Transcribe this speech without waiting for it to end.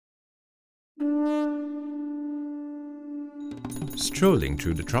Strolling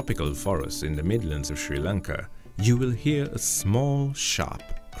through the tropical forests in the Midlands of Sri Lanka, you will hear a small, sharp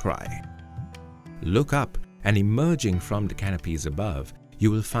cry. Look up, and emerging from the canopies above, you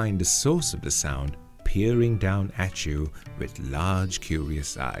will find the source of the sound peering down at you with large,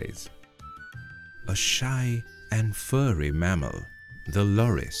 curious eyes. A shy and furry mammal, the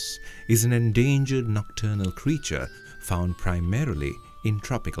loris, is an endangered nocturnal creature found primarily in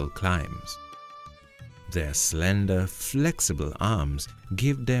tropical climes. Their slender, flexible arms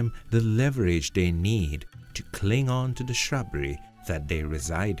give them the leverage they need to cling on to the shrubbery that they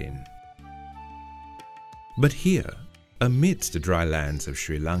reside in. But here, amidst the dry lands of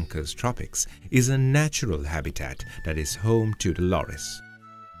Sri Lanka's tropics, is a natural habitat that is home to the loris.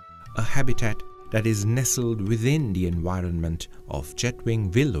 A habitat that is nestled within the environment of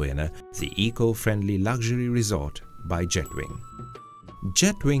Jetwing Vil Uyana, the eco-friendly luxury resort by Jetwing.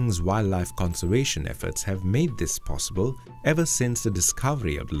 Jetwing's wildlife conservation efforts have made this possible ever since the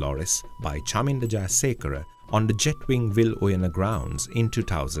discovery of the loris by Chaminda Jayasekara on the Jetwing Vil Uyana grounds in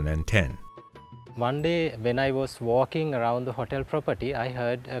 2010. One day when I was walking around the hotel property, I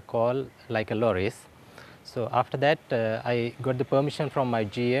heard a call like a loris. So after that I got the permission from my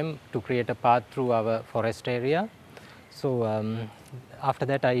GM to create a path through our forest area. So after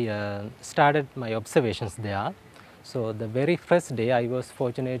that I started my observations there. So the very first day I was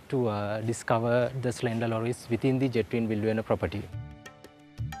fortunate to discover the Slender Loris within the Jetwing Vil Uyana property.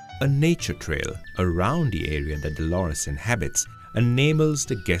 A nature trail around the area that the loris inhabits enables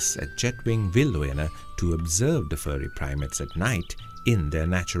the guests at Jetwing Vil Uyana to observe the furry primates at night in their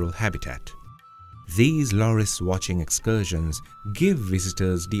natural habitat. These loris watching excursions give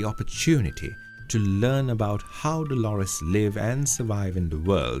visitors the opportunity to learn about how the loris live and survive in the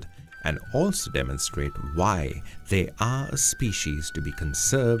world, and also demonstrate why they are a species to be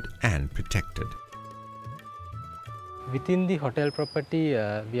conserved and protected. Within the hotel property,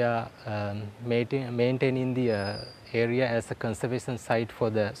 we are maintaining the area as a conservation site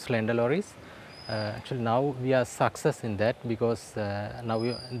for the Slender Loris. Actually now we are success in that because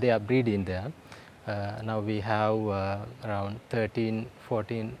now they are breeding there. Now we have around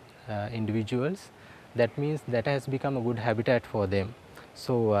 13-14 individuals. That means that has become a good habitat for them.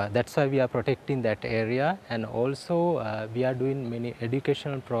 So that's why we are protecting that area, and also we are doing many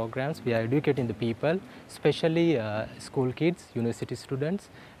educational programs. We are educating the people, especially school kids, university students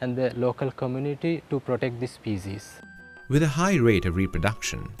and the local community to protect this species. With a high rate of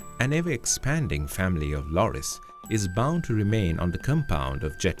reproduction, an ever-expanding family of loris is bound to remain on the compound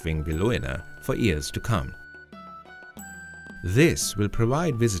of Jetwing Vil Uyana for years to come. This will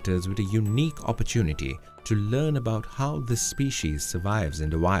provide visitors with a unique opportunity to learn about how this species survives in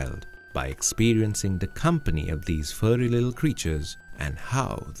the wild by experiencing the company of these furry little creatures and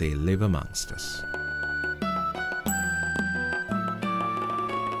how they live amongst us.